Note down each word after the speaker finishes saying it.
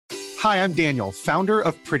Hi, I'm Daniel, founder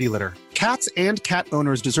of Pretty Litter. Cats and cat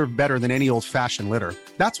owners deserve better than any old-fashioned litter.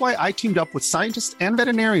 That's why I teamed up with scientists and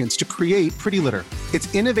veterinarians to create Pretty Litter.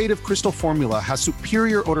 Its innovative crystal formula has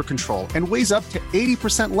superior odor control and weighs up to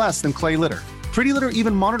 80% less than clay litter. Pretty Litter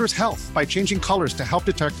even monitors health by changing colors to help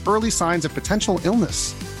detect early signs of potential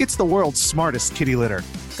illness. It's the world's smartest kitty litter.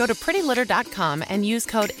 Go to prettylitter.com and use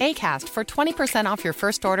code ACAST for 20% off your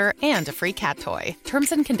first order and a free cat toy.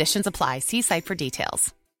 Terms and conditions apply. See site for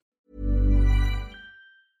details.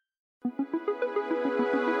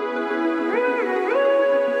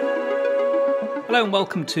 Hello and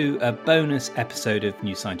welcome to a bonus episode of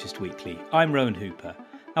New Scientist Weekly. I'm Rowan Hooper.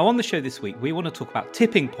 Now on the show this week, we want to talk about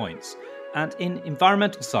tipping points. And in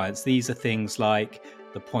environmental science, these are things like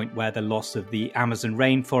the point where the loss of the Amazon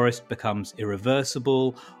rainforest becomes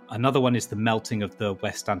irreversible. Another one is the melting of the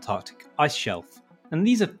West Antarctic ice shelf. And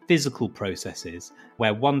these are physical processes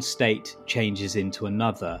where one state changes into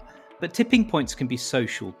another. But tipping points can be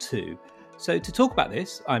social too. So to talk about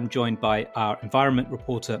this, I'm joined by our environment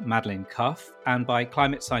reporter, Madeline Cuff, and by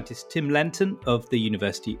climate scientist Tim Lenton of the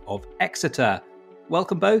University of Exeter.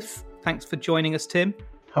 Welcome both. Thanks for joining us, Tim.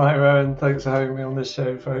 Hi, Rowan. Thanks for having me on this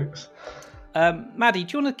show, folks. Maddie,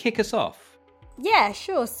 do you want to kick us off? Yeah,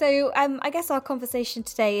 sure. So I guess our conversation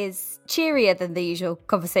today is cheerier than the usual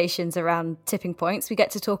conversations around tipping points. We get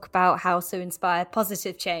to talk about how to inspire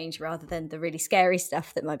positive change rather than the really scary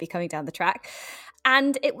stuff that might be coming down the track.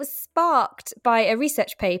 And it was sparked by a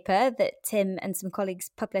research paper that Tim and some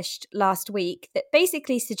colleagues published last week that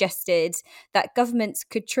basically suggested that governments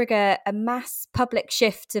could trigger a mass public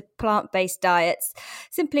shift to plant-based diets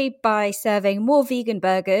simply by serving more vegan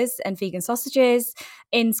burgers and vegan sausages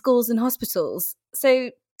in schools and hospitals.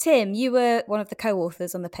 So, Tim, you were one of the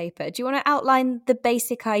co-authors on the paper. Do you want to outline the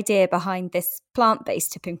basic idea behind this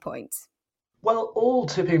plant-based tipping point? Well, all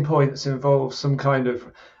tipping points involve some kind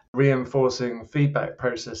of reinforcing feedback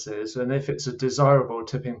processes, and if it's a desirable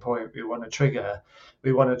tipping point we want to trigger,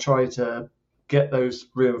 we want to try to get those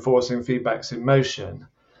reinforcing feedbacks in motion.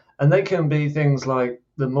 And they can be things like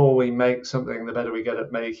the more we make something, the better we get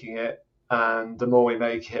at making it, and the more we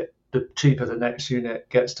make it, the cheaper the next unit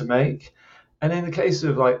gets to make. And in the case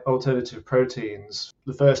of like alternative proteins,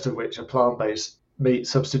 the first of which are plant-based meat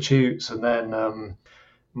substitutes and then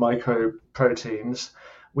micro proteins,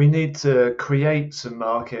 we need to create some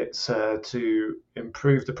markets to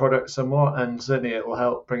improve the product somewhat, and certainly it will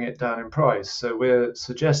help bring it down in price. So we're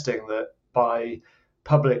suggesting that by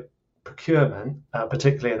public procurement,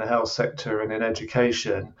 particularly in the health sector and in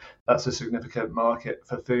education, that's a significant market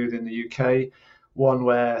for food in the UK, one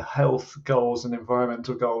where health goals and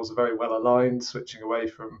environmental goals are very well aligned, switching away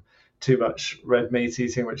from too much red meat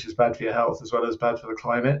eating, which is bad for your health as well as bad for the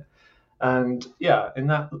climate. And yeah, in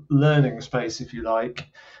that learning space, if you like,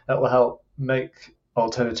 that will help make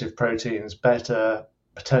alternative proteins better,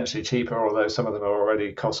 potentially cheaper, although some of them are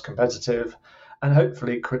already cost competitive, and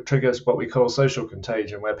hopefully triggers what we call social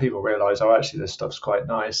contagion, where people realise, oh, actually, this stuff's quite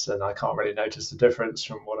nice and I can't really notice the difference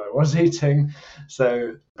from what I was eating.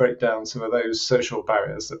 So break down some of those social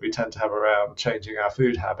barriers that we tend to have around changing our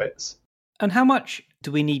food habits. And how much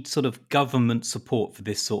do we need sort of government support for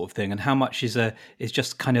this sort of thing? And how much is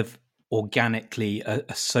just kind of organically a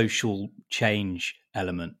social change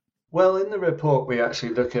element? Well, in the report, we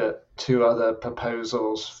actually look at two other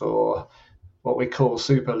proposals for what we call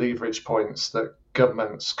super leverage points that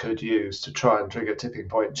governments could use to try and trigger tipping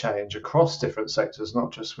point change across different sectors,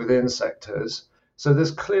 not just within sectors. So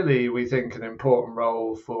there's clearly, we think, an important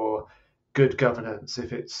role for good governance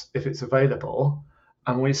if it's available.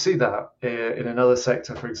 And we see that in another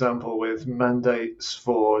sector, for example, with mandates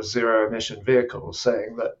for zero-emission vehicles,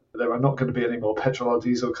 saying that there are not going to be any more petrol or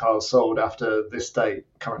diesel cars sold after this date,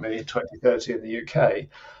 currently 2030 in the UK.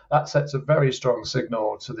 That sets a very strong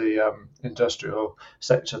signal to the industrial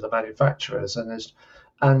sector, the manufacturers,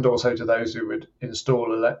 and also to those who would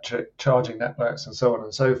install electric charging networks and so on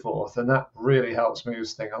and so forth. And that really helps move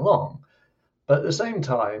things along. But at the same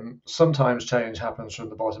time, sometimes change happens from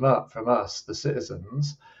the bottom up, from us, the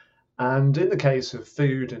citizens. And in the case of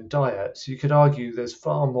food and diets, you could argue there's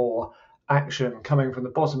far more action coming from the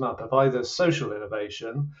bottom up of either social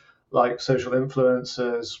innovation, like social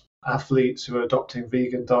influencers, athletes who are adopting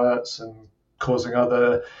vegan diets and causing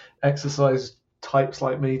other exercise types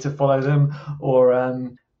like me to follow them, or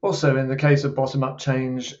also in the case of bottom up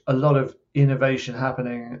change, a lot of innovation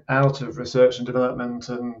happening out of research and development,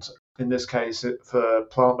 and in this case for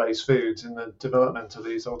plant-based foods in the development of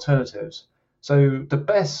these alternatives. So the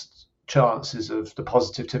best chances of the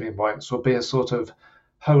positive tipping points will be a sort of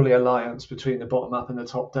holy alliance between the bottom up and the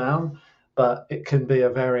top down, but it can be a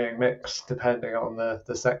varying mix depending on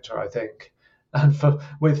the sector, I think. And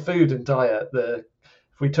with food and diet, if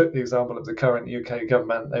we took the example of the current UK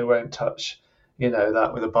government, they won't touch,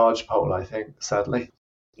 that with a barge pole, I think, sadly.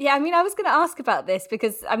 Yeah, I mean, I was going to ask about this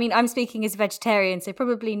because, I mean, I'm speaking as a vegetarian, so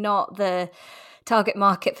probably not the target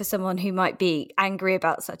market for someone who might be angry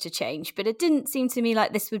about such a change. But it didn't seem to me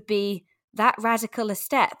like this would be that radical a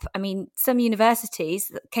step. I mean, some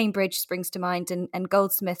universities, Cambridge springs to mind, and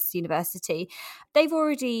Goldsmiths University, they've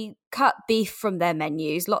already cut beef from their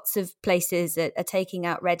menus. Lots of places are taking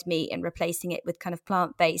out red meat and replacing it with kind of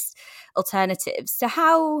plant-based alternatives. So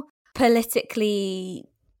how politically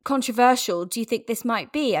controversial do you think this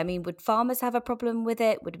might be? I mean, would farmers have a problem with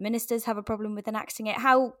it? Would ministers have a problem with enacting it?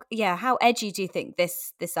 How edgy do you think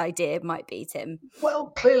this idea might be, Tim? Well,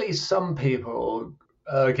 clearly some people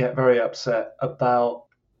get very upset about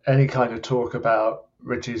any kind of talk about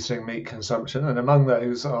reducing meat consumption, and among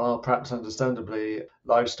those are perhaps understandably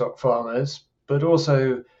livestock farmers, but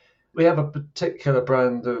also we have a particular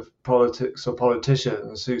brand of politics or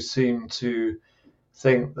politicians who seem to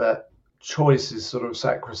think that choice is sort of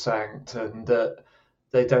sacrosanct and that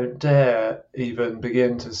they don't dare even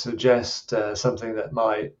begin to suggest something that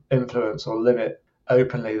might influence or limit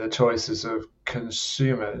openly the choices of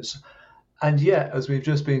consumers. And yet, as we've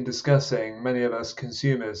just been discussing, many of us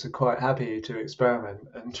consumers are quite happy to experiment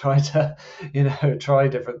and try to, try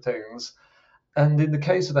different things. And in the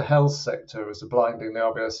case of the health sector, as a blindingly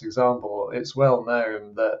obvious example, it's well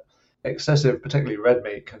known that excessive, particularly red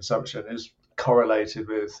meat consumption, is correlated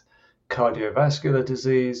with cardiovascular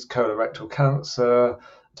disease, colorectal cancer,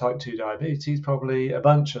 type 2 diabetes, probably a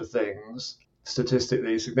bunch of things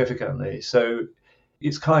statistically significantly. So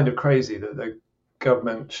it's kind of crazy that the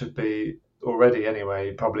government should be already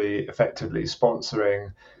anyway, probably effectively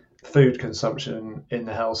sponsoring food consumption in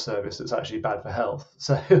the health service that's actually bad for health.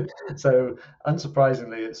 So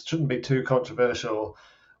unsurprisingly, it shouldn't be too controversial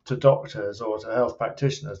to doctors or to health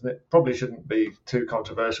practitioners, and it probably shouldn't be too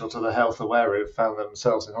controversial to the health aware who've found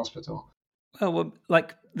themselves in hospital. Well,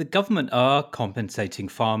 like the government are compensating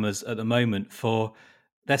farmers at the moment for,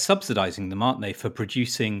 they're subsidising them, aren't they, for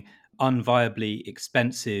producing unviably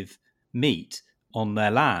expensive meat on their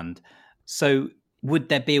land. So would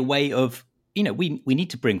there be a way of, we need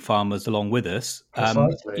to bring farmers along with us.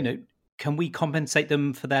 Precisely. Can we compensate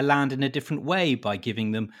them for their land in a different way by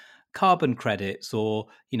giving them carbon credits or,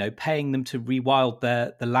 paying them to rewild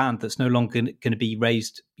the land that's no longer going to be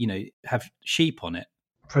raised, have sheep on it?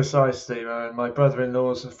 Precisely, man. My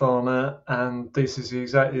brother-in-law is a farmer, and this is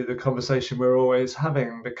exactly the conversation we're always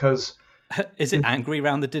having because... Is it angry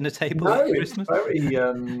around the dinner table No, at Christmas?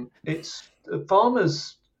 It's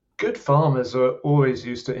farmers... Good farmers are always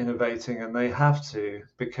used to innovating, and they have to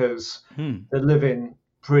because they're living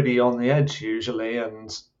pretty on the edge usually,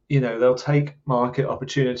 and they'll take market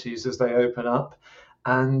opportunities as they open up.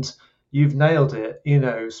 And you've nailed it.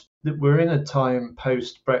 We're in a time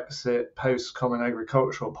post-Brexit, post-Common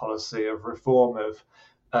Agricultural Policy of reform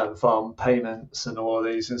of farm payments and all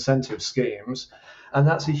these incentive schemes. And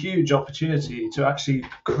that's a huge opportunity to actually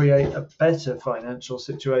create a better financial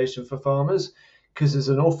situation for farmers, because there's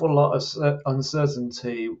an awful lot of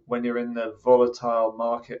uncertainty when you're in the volatile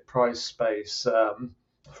market price space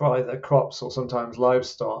for either crops or sometimes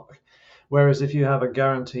livestock. Whereas if you have a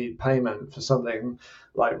guaranteed payment for something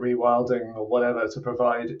like rewilding or whatever to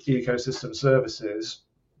provide ecosystem services,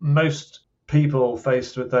 most people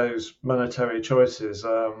faced with those monetary choices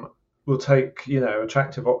will take,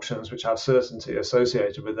 attractive options which have certainty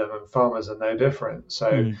associated with them, and farmers are no different.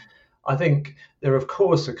 So I think there, of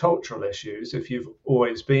course, are cultural issues. If you've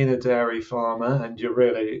always been a dairy farmer and you've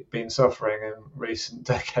really been suffering in recent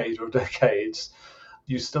decade or decades,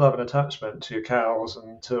 you still have an attachment to your cows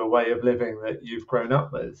and to a way of living that you've grown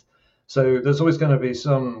up with. So there's always going to be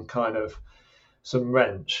some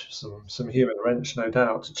human wrench, no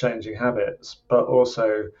doubt, to changing habits. But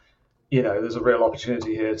also, there's a real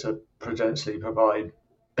opportunity here to potentially provide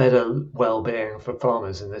better well-being for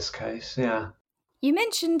farmers in this case. Yeah. You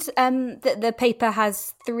mentioned that the paper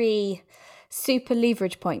has 3 super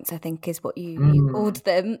leverage points, I think is what you called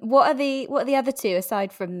them. What are the other 2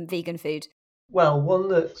 aside from vegan food? Well, one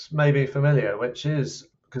that's maybe familiar, which is,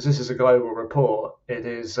 because this is a global report, it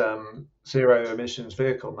is zero emissions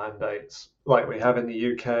vehicle mandates like we have in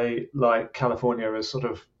the UK, like California has sort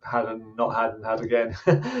of had and not had and had again.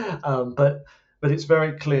 But it's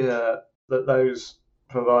very clear that those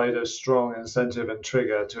provide a strong incentive and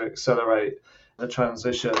trigger to accelerate the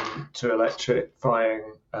transition to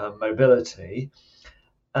electrifying mobility.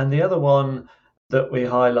 And the other one that we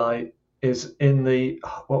highlight is in the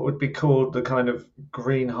what would be called the kind of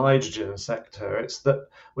green hydrogen sector. It's that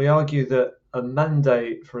we argue that a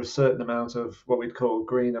mandate for a certain amount of what we'd call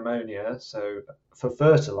green ammonia, so for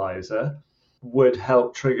fertilizer, would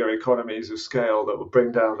help trigger economies of scale that would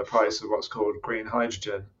bring down the price of what's called green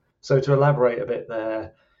hydrogen. So to elaborate a bit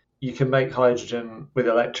there, you can make hydrogen with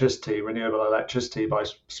electricity, renewable electricity, by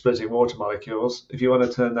splitting water molecules. If you want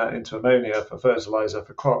to turn that into ammonia for fertilizer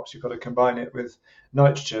for crops, you've got to combine it with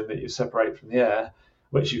nitrogen that you separate from the air,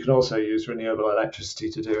 which you can also use renewable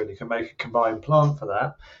electricity to do, and you can make a combined plant for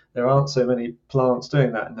that. There aren't so many plants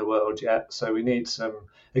doing that in the world yet, so we need some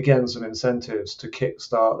incentives to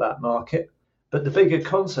kickstart that market. But the bigger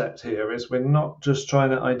concept here is we're not just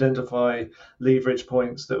trying to identify leverage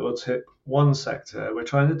points that will tip one sector. We're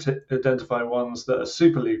trying to identify ones that are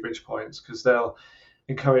super leverage points because they'll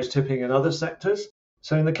encourage tipping in other sectors.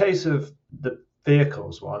 So in the case of the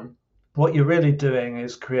vehicles one, what you're really doing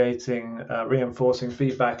is creating reinforcing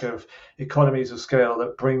feedback of economies of scale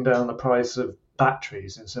that bring down the price of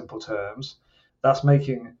batteries in simple terms. That's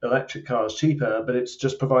making electric cars cheaper, but it's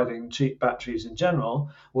just providing cheap batteries in general.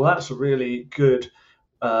 Well, that's really good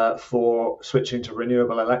for switching to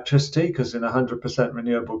renewable electricity, because in a 100%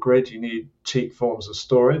 renewable grid, you need cheap forms of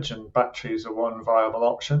storage, and batteries are one viable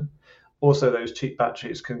option. Also, those cheap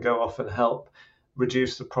batteries can go off and help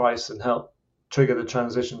reduce the price and help trigger the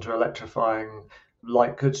transition to electrifying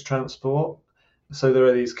light goods transport. So there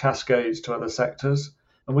are these cascades to other sectors.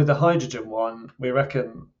 And with the hydrogen one, we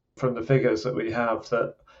reckon from the figures that we have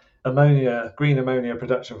that green ammonia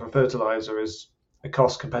production for fertilizer is a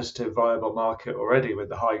cost competitive viable market already, with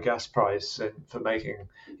the high gas price for making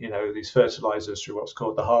these fertilizers through what's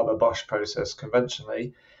called the Haber-Bosch process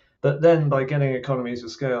conventionally. But then by getting economies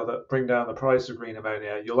of scale that bring down the price of green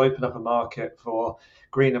ammonia, you'll open up a market for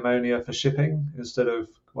green ammonia for shipping instead of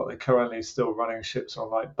what they're currently still running ships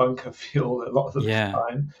on, like bunker fuel a lot of the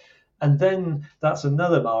time. And then that's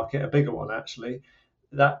another market, a bigger one actually,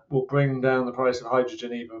 that will bring down the price of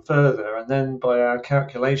hydrogen even further. And then by our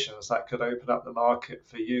calculations, that could open up the market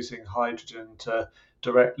for using hydrogen to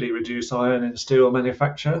directly reduce iron in steel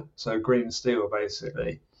manufacture. So green steel,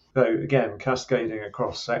 basically. So again, cascading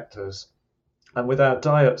across sectors. And with our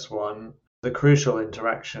diets one, the crucial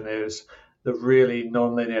interaction is the really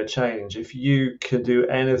non-linear change. If you can do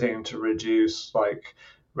anything to reduce like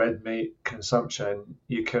red meat consumption,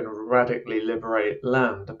 you can radically liberate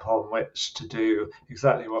land upon which to do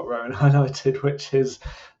exactly what Rowan highlighted, which is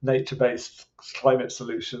nature-based climate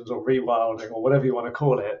solutions or rewilding or whatever you want to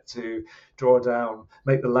call it, to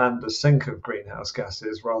make the land a sink of greenhouse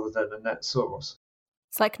gases rather than a net source.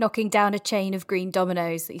 It's like knocking down a chain of green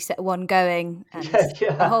dominoes that you set one going and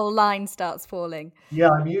the whole line starts falling. Yeah,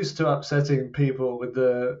 I'm used to upsetting people with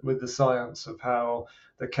the science of how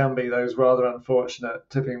there can be those rather unfortunate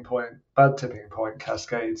bad tipping point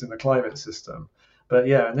cascades in the climate system. But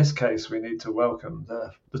yeah, in this case, we need to welcome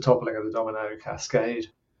the toppling of the domino cascade.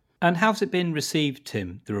 And how's it been received,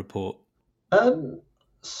 Tim, the report? Well,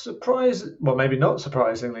 maybe not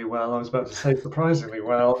surprisingly well. I was about to say surprisingly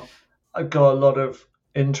well. I got a lot of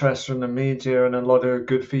interest from the media and a lot of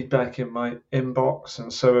good feedback in my inbox,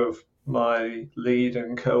 and so have my lead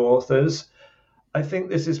and co-authors. I think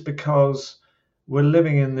this is because we're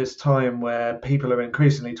living in this time where people are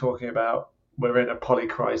increasingly talking about we're in a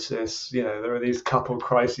polycrisis. There are these couple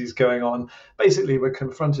crises going on. Basically, we're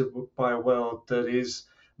confronted by a world that is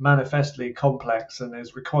manifestly complex and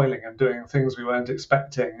is recoiling and doing things we weren't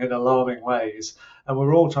expecting in alarming ways. And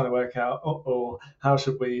we're all trying to work out, how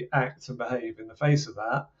should we act and behave in the face of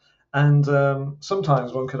that? And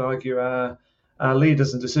sometimes one could argue our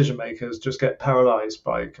leaders and decision makers just get paralyzed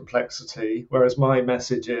by complexity, whereas my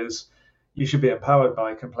message is you should be empowered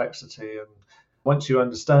by complexity. And once you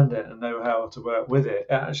understand it and know how to work with it,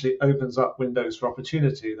 it actually opens up windows for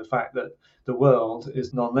opportunity. The fact that the world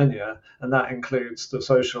is non-linear, and that includes the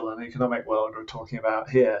social and economic world we're talking about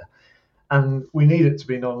here. And we need it to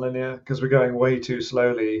be non-linear because we're going way too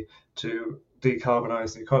slowly to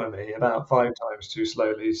decarbonize the economy, about 5 times too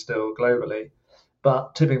slowly still globally.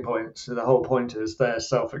 But tipping points, the whole point is they're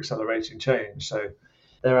self-accelerating change. So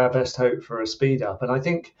they're our best hope for a speed up. And I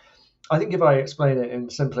think if I explain it in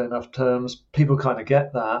simple enough terms, people kind of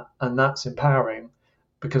get that, and that's empowering,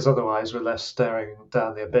 because otherwise we're left staring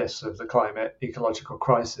down the abyss of the climate ecological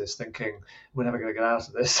crisis, thinking we're never going to get out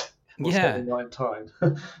of this. We'll spend the time.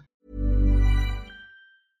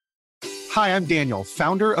 Hi, I'm Daniel,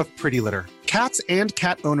 founder of Pretty Litter. Cats and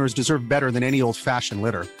cat owners deserve better than any old-fashioned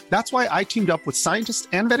litter. That's why I teamed up with scientists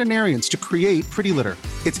and veterinarians to create Pretty Litter.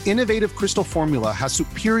 Its innovative crystal formula has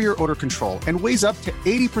superior odor control and weighs up to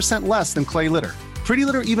 80% less than clay litter. Pretty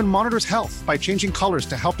Litter even monitors health by changing colors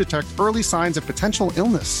to help detect early signs of potential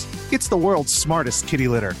illness. It's the world's smartest kitty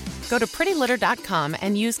litter. Go to prettylitter.com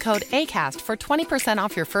and use code ACAST for 20%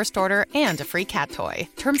 off your first order and a free cat toy.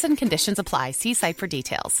 Terms and conditions apply. See site for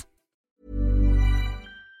details.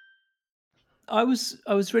 I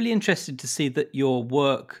was really interested to see that your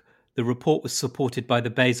work, the report, was supported by the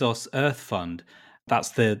Bezos Earth Fund.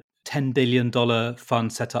 That's the $10 billion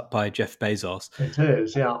fund set up by Jeff Bezos. It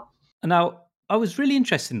is, yeah. Now, I was really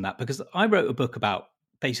interested in that because I wrote a book about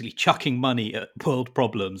basically chucking money at world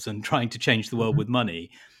problems and trying to change the world with money.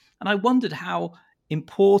 And I wondered how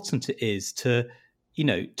important it is to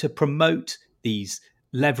promote these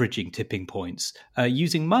leveraging tipping points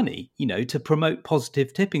using money, to promote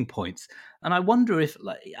positive tipping points. And I wonder if,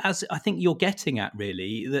 as I think you're getting at,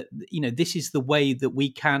 really, that, this is the way that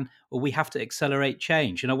we can, or we have to accelerate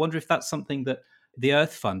change. And I wonder if that's something that the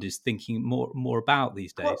Earth Fund is thinking more about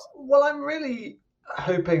these days. Well, I'm really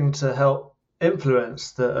hoping to help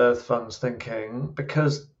influence the Earth Fund's thinking,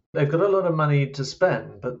 because they've got a lot of money to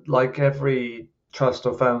spend, but like every trust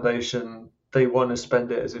or foundation, they want to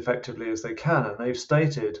spend it as effectively as they can. And they've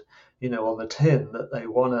stated, on the tin that they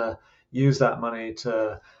want to use that money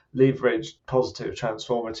to leverage positive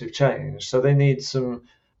transformative change. So they need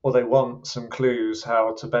they want some clues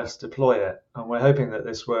how to best deploy it. And we're hoping that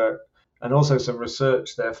this work, and also some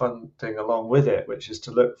research they're funding along with it, which is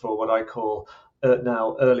to look for what I call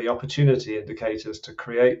now early opportunity indicators to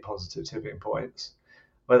create positive tipping points,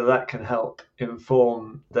 whether that can help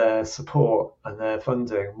inform their support and their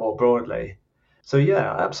funding more broadly. So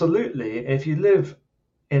yeah, absolutely. If you live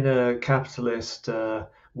in a capitalist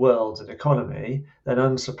world and economy, then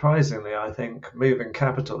unsurprisingly, I think moving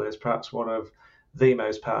capital is perhaps one of the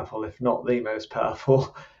most powerful, if not the most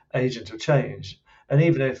powerful, agent of change. And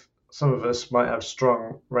even if some of us might have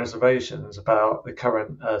strong reservations about the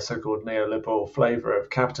current so-called neoliberal flavour of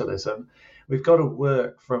capitalism, we've got to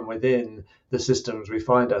work from within the systems we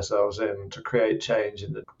find ourselves in to create change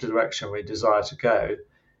in the direction we desire to go.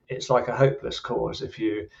 It's like a hopeless cause if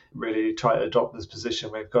you really try to adopt this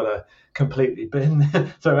position. We've got to completely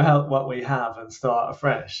throw out what we have and start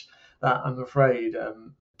afresh. That, I'm afraid,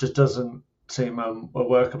 just doesn't seem a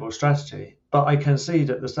workable strategy. But I concede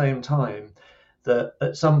at the same time that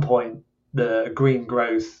at some point the green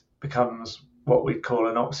growth becomes what we call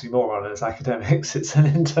an oxymoron as academics. It's an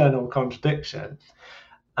internal contradiction.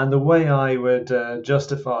 And the way I would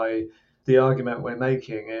justify the argument we're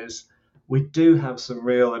making is we do have some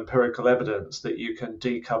real empirical evidence that you can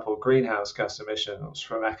decouple greenhouse gas emissions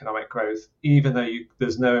from economic growth, even though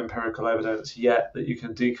there's no empirical evidence yet that you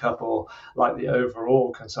can decouple like the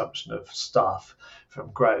overall consumption of stuff from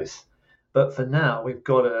growth. But for now, we've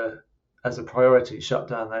got to, as a priority, shut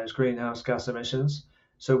down those greenhouse gas emissions.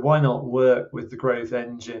 So why not work with the growth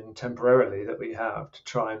engine temporarily that we have to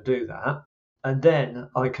try and do that? And then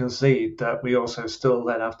I concede that we also still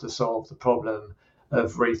then have to solve the problem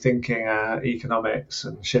of rethinking our economics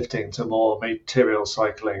and shifting to more material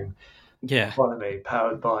cycling economy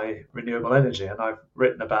powered by renewable energy. And I've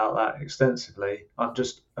written about that extensively. I'm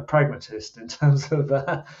just a pragmatist in terms of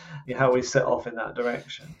how we set off in that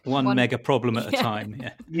direction. One mega problem at a time.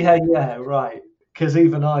 Yeah, right. Because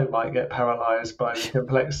even I might get paralysed by the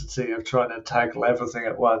complexity of trying to tackle everything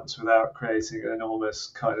at once without creating an enormous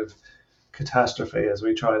kind of catastrophe as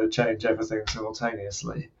we try to change everything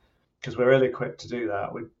simultaneously. Because we're ill equipped to do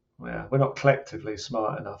that. We're not collectively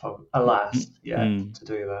smart enough, alas, yet to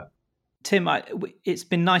do that. Tim, it's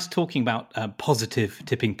been nice talking about positive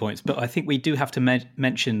tipping points, but I think we do have to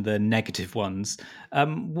mention the negative ones.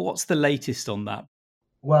 What's the latest on that?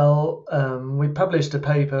 Well, we published a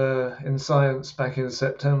paper in Science back in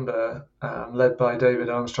September, led by David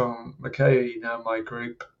Armstrong McKay, now my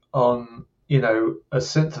group, on a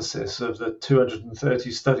synthesis of the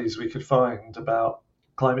 230 studies we could find about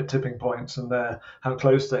climate tipping points and how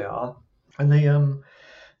close they are. And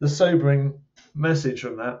the sobering message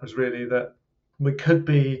from that was really that we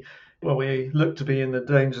look to be in the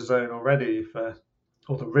danger zone already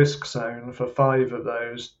or the risk zone for 5 of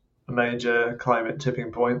those major climate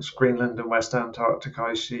tipping points: Greenland and West Antarctic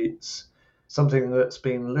ice sheets, something that's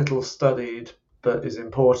been little studied but is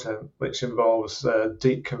important, which involves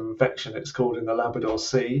deep convection, it's called, in the Labrador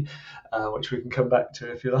Sea, which we can come back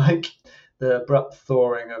to if you like. The abrupt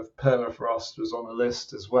thawing of permafrost was on the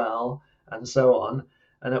list as well, and so on.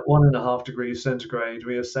 And at 1.5 degrees centigrade,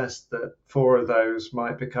 we assessed that 4 of those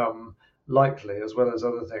might become likely, as well as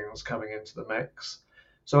other things coming into the mix.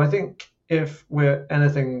 So I think if we're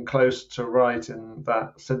anything close to right in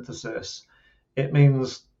that synthesis, it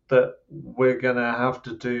means that we're going to have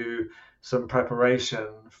to do some preparation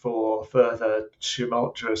for further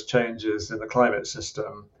tumultuous changes in the climate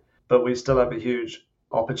system. But we still have a huge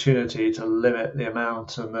opportunity to limit the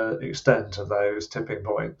amount and the extent of those tipping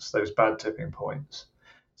points, those bad tipping points.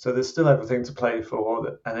 So there's still everything to play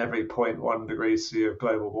for, and every 0.1 degrees C of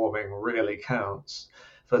global warming really counts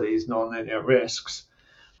for these non-linear risks.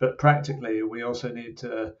 But practically, we also need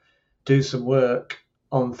to do some work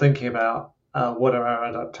on thinking about what are our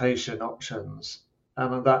adaptation options.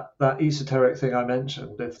 And that esoteric thing I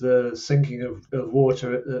mentioned, if the sinking of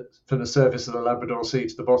water from the surface of the Labrador Sea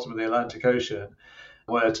to the bottom of the Atlantic Ocean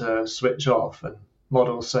were to switch off, and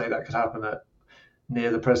models say that could happen at near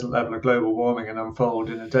the present level of global warming and unfold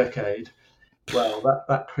in a decade, well,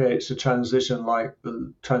 that creates a transition like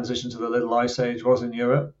the transition to the Little Ice Age was in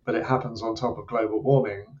Europe, but it happens on top of global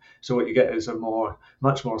warming. So what you get is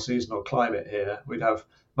much more seasonal climate here. We'd have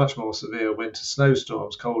much more severe winter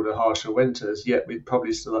snowstorms, colder, harsher winters, yet we'd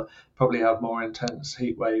probably have more intense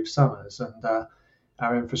heat wave summers. And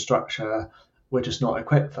our infrastructure, we're just not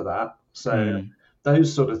equipped for that. So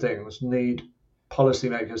those sort of things need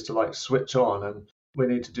policymakers to switch on, and we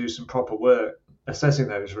need to do some proper work assessing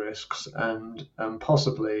those risks and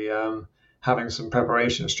possibly having some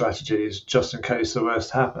preparation strategies just in case the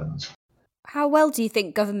worst happens. How well do you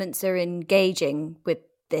think governments are engaging with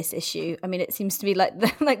this issue? I mean, it seems to me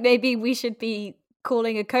like maybe we should be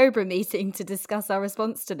calling a COBRA meeting to discuss our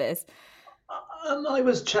response to this. I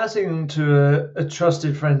was chatting to a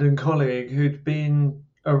trusted friend and colleague who'd been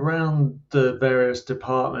around the various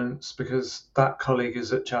departments, because that colleague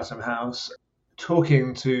is at Chatham House,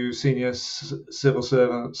 talking to senior civil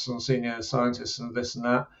servants and senior scientists and this and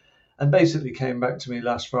that, and basically came back to me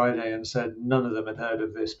last Friday and said none of them had heard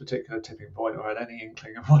of this particular tipping point or had any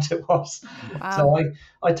inkling of what it was. Wow. So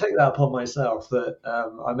I take that upon myself that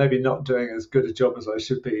I'm maybe not doing as good a job as I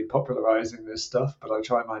should be popularising this stuff, but I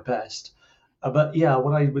try my best. But yeah,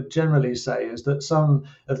 what I would generally say is that some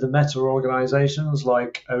of the meta organisations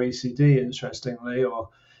like OECD, interestingly,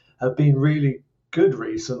 have been really good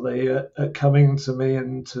recently at coming to me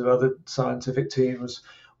and to other scientific teams,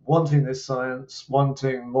 wanting this science,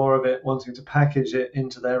 wanting more of it, wanting to package it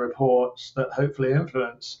into their reports that hopefully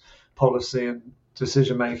influence policy and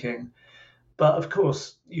decision making. But of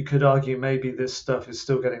course, you could argue maybe this stuff is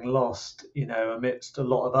still getting lost, amidst a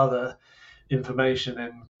lot of other information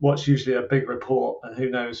in what's usually a big report and who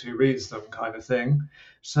knows who reads them kind of thing.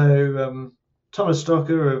 So Thomas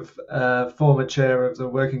Strocker, former chair of the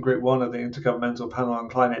Working Group 1 of the Intergovernmental Panel on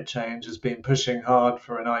Climate Change, has been pushing hard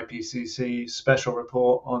for an IPCC special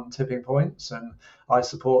report on tipping points, and I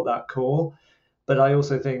support that call. But I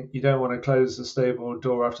also think you don't want to close the stable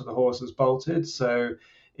door after the horse has bolted. So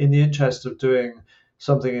in the interest of doing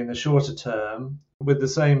something in the shorter term, with the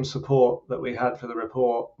same support that we had for the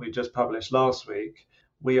report we just published last week,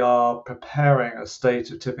 we are preparing a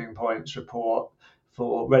State of Tipping Points report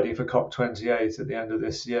ready for COP28 at the end of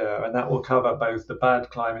this year, and that will cover both the bad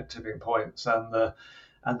climate tipping points and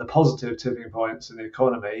the positive tipping points in the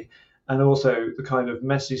economy, and also the kind of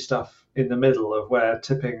messy stuff in the middle of where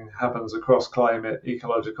tipping happens across climate,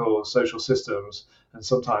 ecological, social systems, and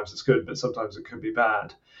sometimes it's good, but sometimes it could be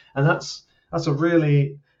bad. And that's a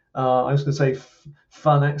really I was going to say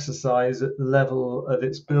fun exercise at the level of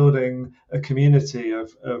it's building a community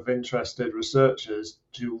of interested researchers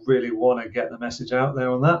to really want to get the message out there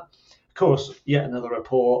on that. Of course, yet another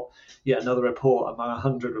report among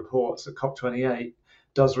 100 reports at COP28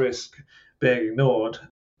 does risk being ignored,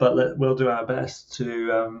 but we'll do our best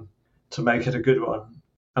to make it a good one,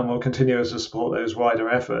 and we'll continue to support those wider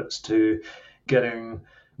efforts to getting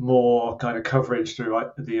more kind of coverage through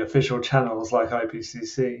the official channels like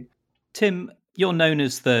IPCC. Tim, you're known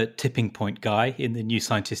as the tipping point guy in the New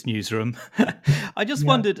Scientist newsroom. I just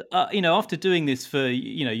wondered, after doing this for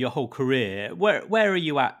your whole career, where are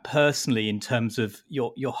you at personally in terms of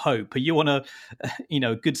your hope? Are you on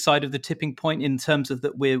a good side of the tipping point in terms of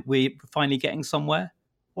that we're finally getting somewhere?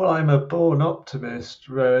 Well, I'm a born optimist,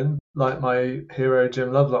 Rowan, like my hero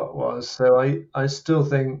Jim Lovelock was. So I still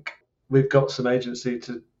think we've got some agency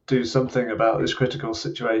to do something about this critical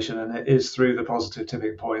situation, and it is through the positive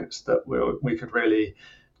tipping points that we could really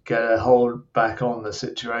get a hold back on the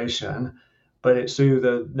situation. But it's through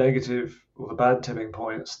the negative or the bad tipping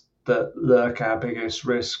points that lurk our biggest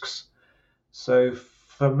risks. So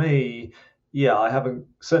for me, I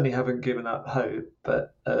certainly haven't given up hope,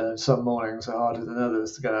 but some mornings are harder than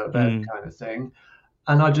others to get out of bed kind of thing.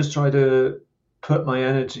 And I just try to put my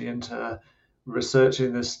energy into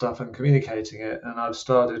researching this stuff and communicating it, and I've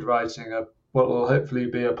started writing what will hopefully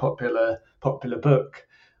be a popular book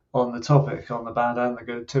on the topic, on the bad and the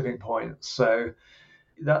good tipping points. So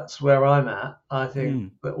that's where I'm at. I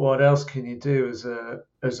think that what else can you do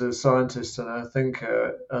as a scientist and a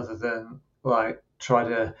thinker other than try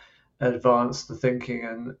to advance the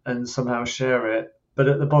thinking and somehow share it. But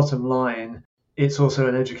at the bottom line, it's also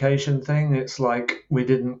an education thing. It's like we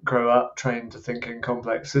didn't grow up trained to think in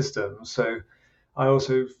complex systems. So I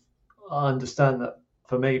also understand that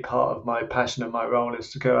for me, part of my passion and my role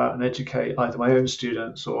is to go out and educate either my own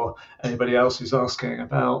students or anybody else who's asking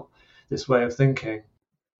about this way of thinking.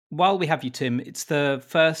 While we have you, Tim, it's the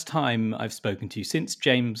first time I've spoken to you since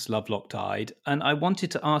James Lovelock died, and I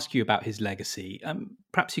wanted to ask you about his legacy.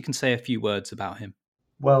 Perhaps you can say a few words about him.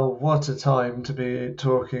 Well, what a time to be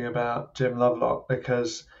talking about Jim Lovelock,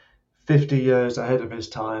 because 50 years ahead of his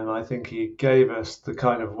time, I think he gave us the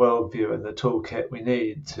kind of worldview and the toolkit we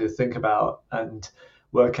need to think about and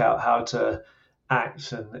work out how to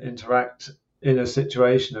act and interact in a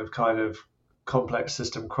situation of kind of complex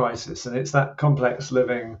system crisis. And it's that complex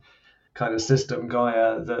living kind of system,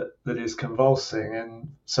 Gaia, that is convulsing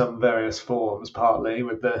in some various forms, partly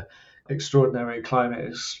with the extraordinary climate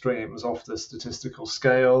extremes off the statistical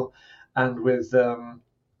scale, and with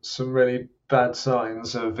some really bad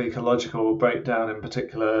signs of ecological breakdown in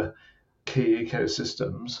particular key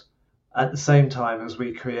ecosystems, at the same time as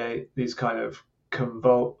we create these kind of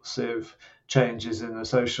convulsive changes in the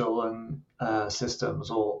social and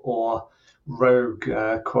systems, or rogue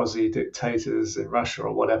quasi-dictators in Russia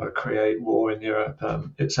or whatever create war in Europe,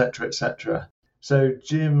 etc., etc. So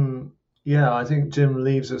I think Jim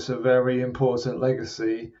leaves us a very important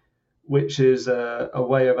legacy, which is a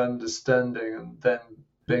way of understanding and then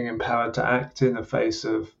being empowered to act in the face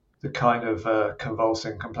of the kind of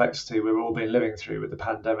convulsing complexity we've all been living through with the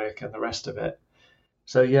pandemic and the rest of it.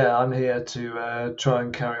 So I'm here to try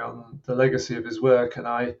and carry on the legacy of his work,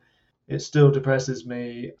 and it still depresses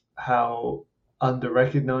me how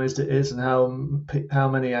under-recognized it is, and how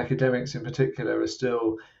many academics in particular are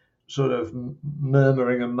still sort of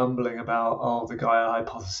murmuring and mumbling about, the Gaia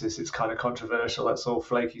hypothesis, it's kind of controversial, that's all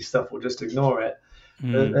flaky stuff, we'll just ignore it.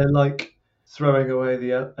 They're like throwing away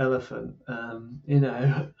the elephant,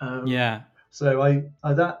 So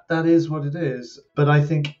that is what it is. But I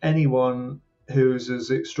think anyone who's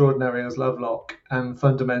as extraordinary as Lovelock and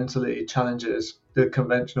fundamentally challenges the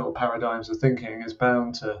conventional paradigms of thinking is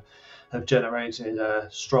bound to have generated a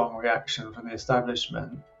strong reaction from the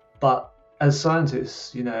establishment. But as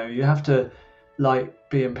scientists, you have to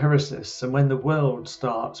be empiricists, and when the world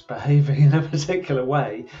starts behaving in a particular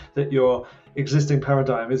way that your existing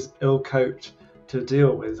paradigm is ill-coped to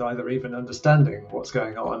deal with, either even understanding what's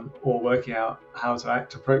going on or working out how to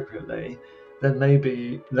act appropriately, then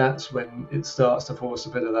maybe that's when it starts to force a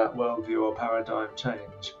bit of that worldview or paradigm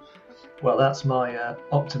change. Well, that's my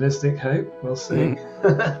optimistic hope. We'll see.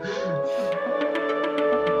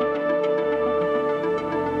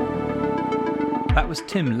 That was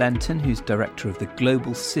Tim Lenton, who's director of the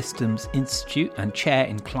Global Systems Institute and chair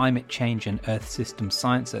in Climate Change and Earth System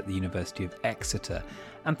Science at the University of Exeter.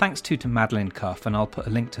 And thanks to Madeleine Cuff, and I'll put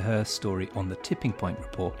a link to her story on the Tipping Point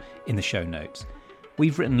report in the show notes.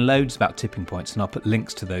 We've written loads about tipping points, and I'll put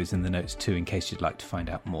links to those in the notes too in case you'd like to find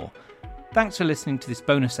out more. Thanks for listening to this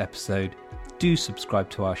bonus episode. Do subscribe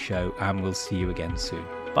to our show, and we'll see you again soon.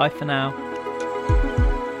 Bye for now.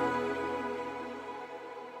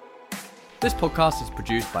 This podcast is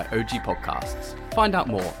produced by OG Podcasts. Find out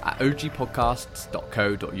more at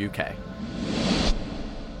ogpodcasts.co.uk.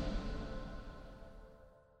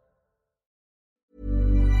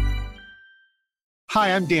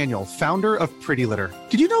 Hi, I'm Daniel, founder of Pretty Litter.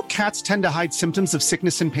 Did you know cats tend to hide symptoms of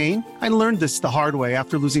sickness and pain? I learned this the hard way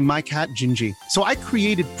after losing my cat, Gingy. So I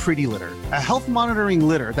created Pretty Litter, a health monitoring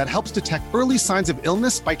litter that helps detect early signs of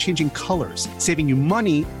illness by changing colors, saving you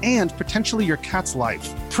money and potentially your cat's life.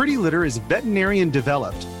 Pretty Litter is veterinarian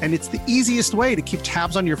developed, and it's the easiest way to keep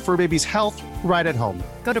tabs on your fur baby's health right at home.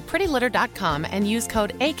 Go to prettylitter.com and use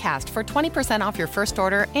code ACAST for 20% off your first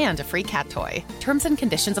order and a free cat toy. Terms and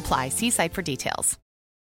conditions apply. See site for details.